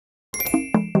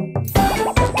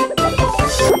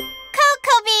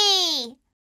Cocobi!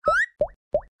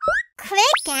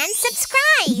 Click and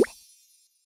subscribe!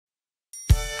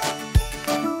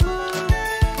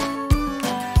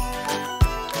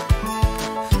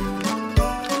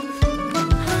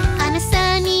 On a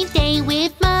sunny day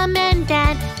with Mom and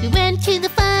Dad, we went to the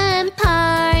fun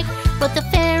park. Rode the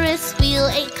Ferris wheel,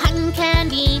 ate cotton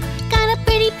candy, got a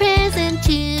pretty present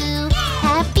too.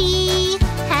 Happy,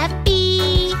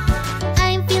 happy,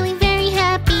 I'm feeling very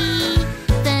happy.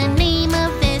 The name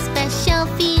of this special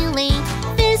feeling,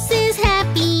 this is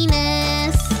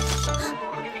happiness.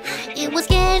 It was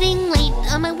getting late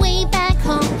on my way back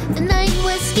home. The night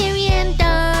was scary and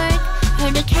dark.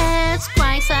 Heard a cat's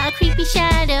cry, saw a creepy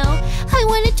shadow. I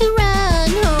wanted to run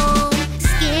home.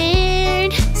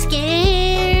 Scared,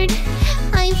 scared,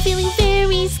 I'm feeling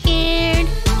very scared.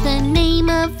 The name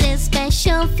of this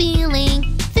special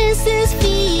feeling, this is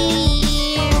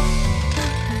fear.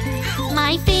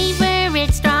 My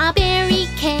favorite strawberry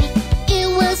cake, it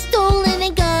was stolen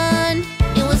and gone.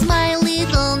 It was my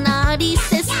little naughty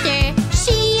sister,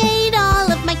 she ate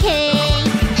all of my cake.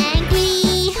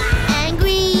 Angry,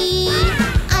 angry,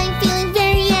 I'm feeling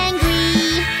very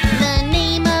angry. The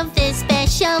name of this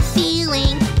special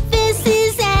feeling, this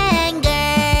is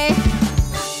anger.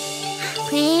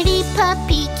 Pretty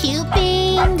puppy cute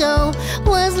Bingo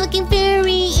was looking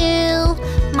very ill.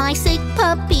 My sick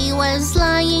puppy was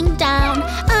lying down.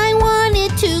 I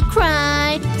wanted to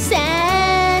cry.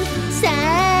 Sad,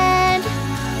 sad,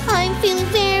 I'm feeling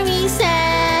very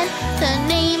sad. The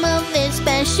name of this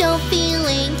special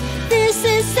feeling, this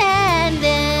is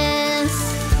sadness.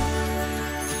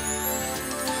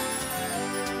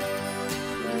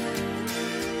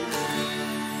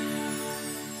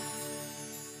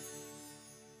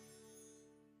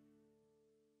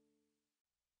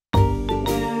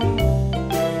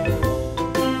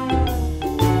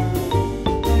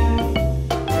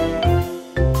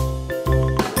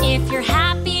 If you're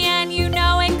happy and you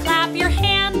know it, clap your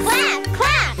hands. Clap,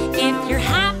 clap, If you're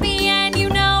happy and you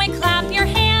know it, clap your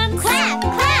hands. clap,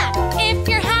 clap. If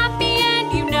you're happy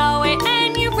and you know it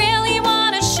and you really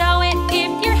want to show it.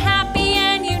 If you're happy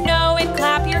and you know it,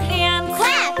 clap your hands.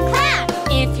 Clap, clap,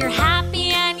 If you're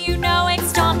happy and you know it,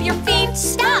 stomp your feet.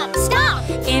 stomp, stomp,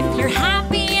 If you're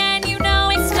happy and you know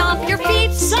it, stomp your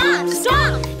feet. stomp,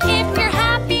 stomp. If you're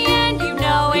happy and you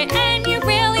know it and you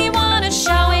really want to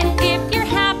show it. If you're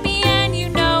happy and you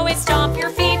know it, stomp your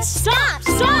feet. Stomp,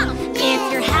 stomp.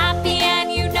 If you're happy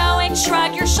and you know it,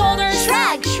 shrug your shoulders.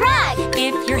 Shrug, shrug,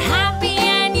 If you're happy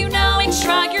and you know it,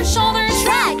 shrug your shoulders.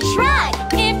 shrug,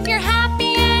 shrug. If you're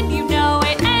happy and you know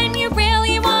it and you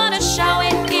really want to show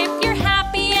it. If you're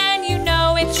happy and you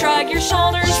know it, shrug your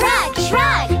shoulders. Shrug,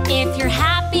 shrug. If you're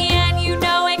happy and you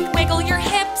know it, wiggle your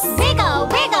hips. Wiggle,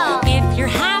 wiggle, If you're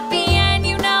happy and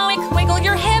you know it, wiggle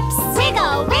your hips.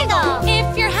 wiggle, wiggle.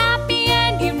 If you're happy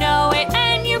and you know it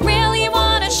and you really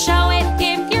want to show it.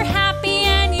 If you're happy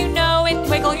and you know it,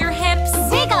 wiggle your hips.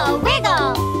 Wiggle,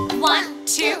 wiggle. 1,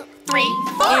 2, 3,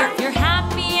 4. If you're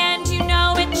happy and you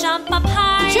know it, jump up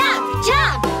high. Jump,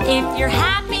 jump, If you're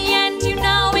happy and you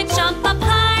know it, jump up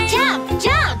high. jump,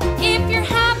 jump. If you're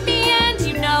happy and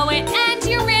you know it and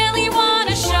you really want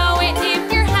to show it.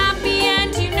 If you're happy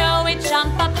and you know it,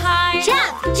 jump up high.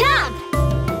 Jump, jump.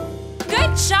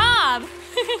 Good job!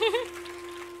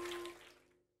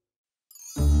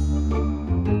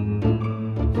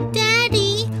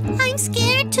 Daddy, I'm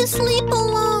scared to sleep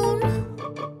alone.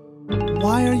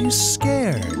 Why are you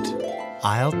scared?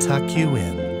 I'll tuck you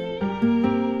in.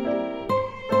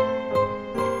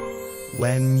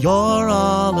 When you're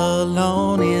all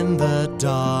alone in the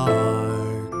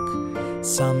dark,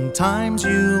 sometimes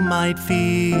you might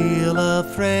feel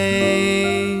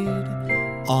afraid.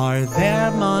 Are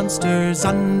there monsters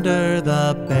under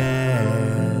the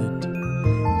bed?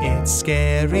 It's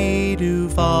scary to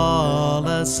fall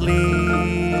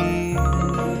asleep.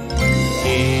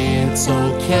 It's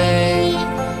okay,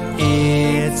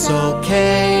 it's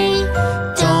okay.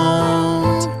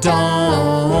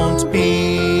 Don't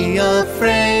be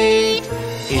afraid.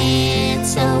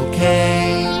 It's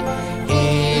okay,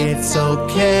 it's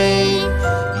okay.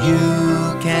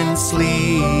 You can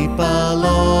sleep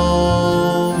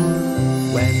alone.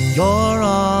 When you're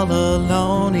all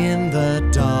alone in the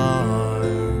dark,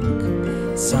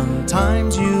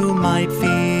 sometimes you might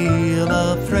feel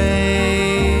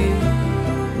afraid.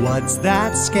 What's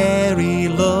that scary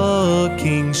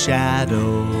looking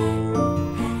shadow?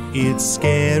 It's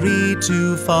scary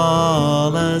to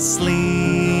fall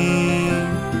asleep.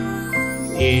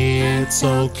 It's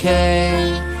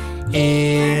okay,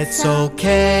 it's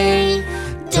okay.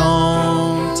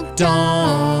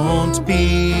 Don't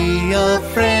be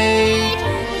afraid.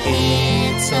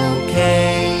 It's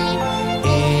okay,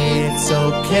 it's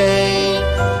okay.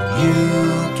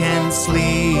 You can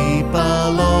sleep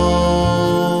alone.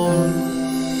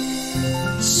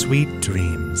 Sweet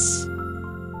dreams.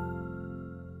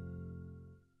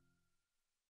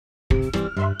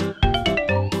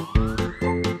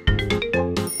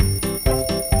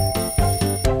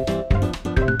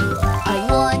 I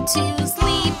want to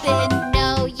sleep in.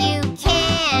 No, you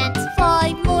can't.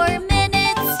 5 more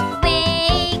minutes.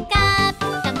 Wake up.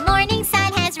 The morning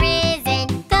sun has risen.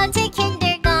 Go to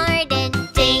kindergarten.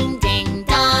 Ding, ding,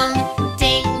 dong.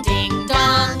 Ding, ding,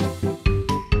 dong.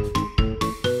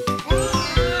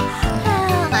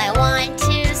 I want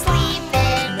to sleep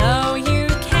in. No, you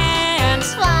can't.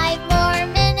 5 more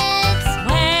minutes.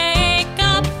 Wake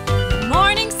up. The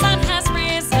morning sun has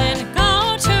risen.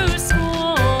 Go to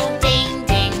school. Ding,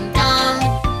 ding, dong.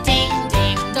 Ding,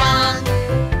 ding, dong.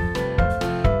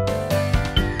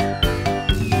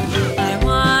 I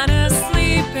wanna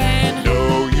sleep in.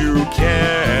 No, you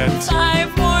can't.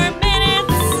 5 more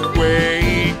minutes.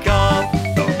 Wake up.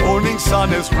 The morning sun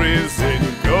has risen.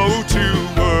 Go to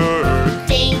work.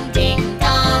 Ding, ding,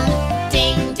 dong.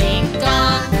 Ding, ding,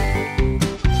 dong.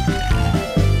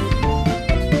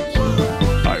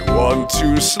 I want to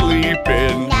sleep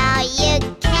in. Now you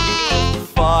can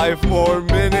 5 more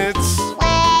minutes.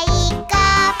 wake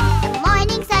up. The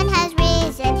morning sun has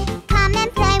risen. Come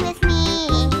and play with me.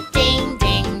 Ding,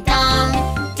 ding, dong.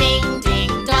 Ding,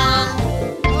 ding, dong.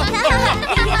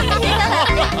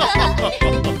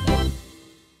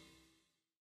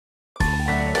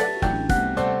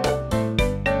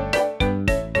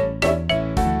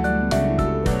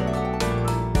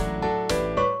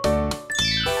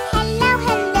 Hello,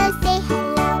 hello, say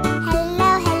hello.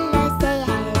 Hello, hello, say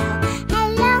hello.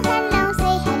 Hello, hello,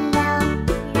 say hello.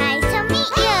 Nice to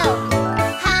meet you.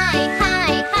 Hi,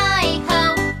 hi, hi, ho.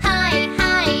 Hi,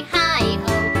 hi, hi,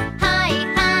 ho. Hi,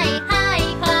 hi, hi,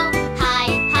 ho. Hi,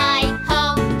 hi, ho,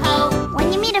 ho. When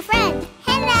you meet a friend,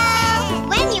 hello.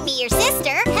 When you meet your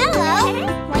sister, hello.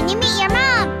 When you meet your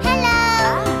mom,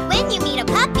 hello. When you meet a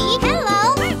puppy, hello.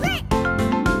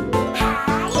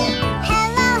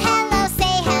 Hello, hello,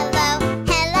 say hello.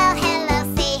 Hello, hello,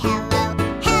 say hello.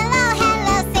 Hello,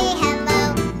 hello, say hello.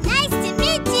 Nice to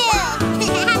meet you.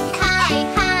 Hi,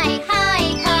 hi, hi,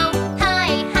 ho.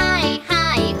 Hi, hi,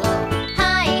 hi, ho.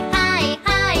 Hi, hi,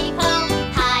 hi, ho.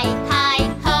 Hi, hi,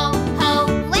 ho, ho.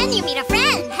 When you meet a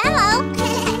friend, hello.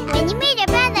 When you meet your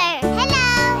brother, hello.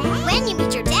 When you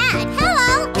meet your dad, hello.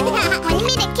 When you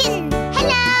meet a kitten,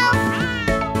 hello.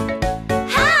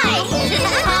 Hi!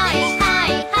 Hi, hi,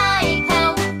 hi, ho.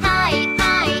 Hi,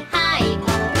 hi, hi,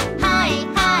 ho. Hi,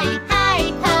 hi, hi,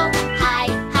 ho. Hi,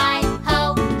 hi, ho,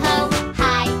 ho.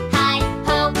 Hi, hi,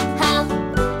 ho, ho.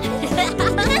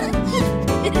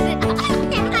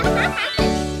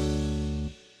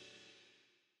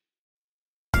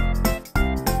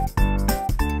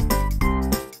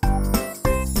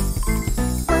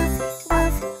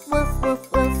 Woof, woof, woof,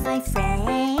 woof, my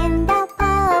friend, the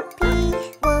puppy.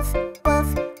 Woof, woof,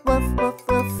 woof, woof,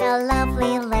 woof, the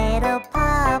lovely little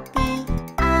puppy.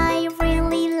 I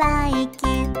really like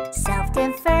you, soft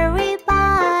and furry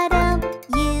bottom.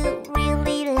 You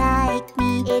really like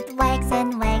me. It wags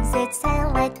and wags its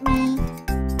tail at me.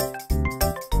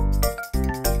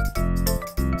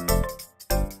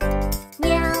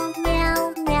 Meow,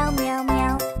 meow, meow, meow,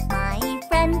 meow. My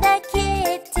friend the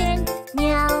kitten.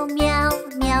 Meow, meow,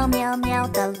 meow, meow, meow.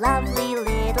 The lovely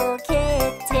little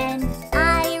kitten.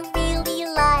 I really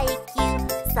like you.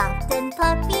 Soft and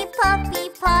puppy, puppy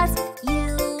paws.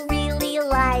 You really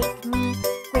like me.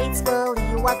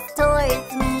 Gracefully walks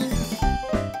towards me.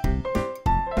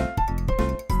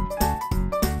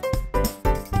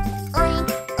 Oink,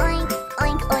 oink,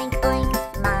 oink, oink, oink.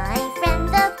 My friend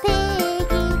the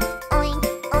piggy. Oink,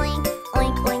 oink,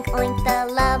 oink, oink, oink. The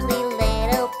lovely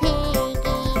little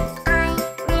piggy. I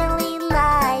really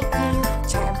like you.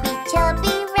 Chubby,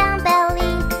 chubby, round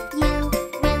belly. You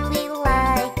really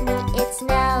like me. Its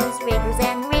nose wriggles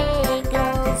and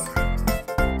wriggles.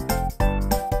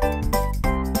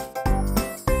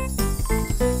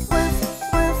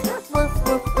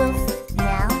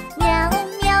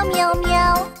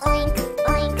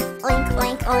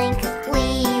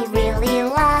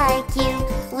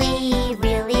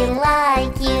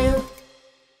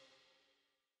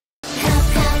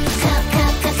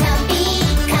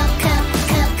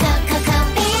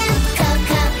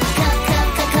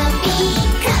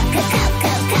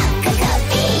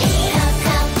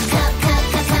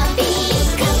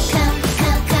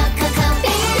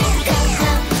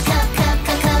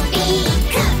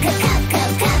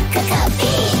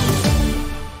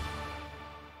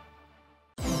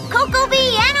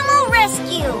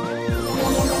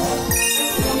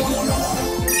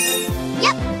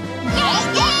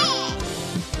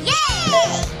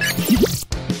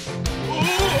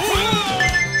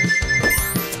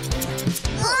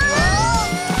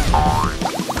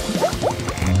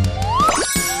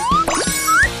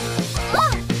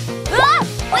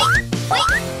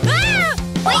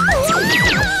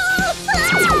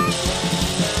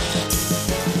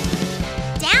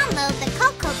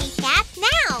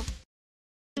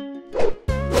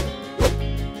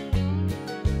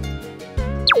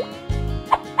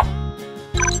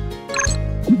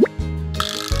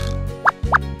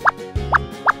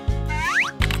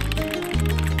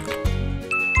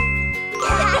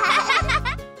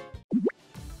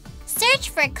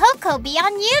 for Cocobi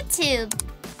on YouTube.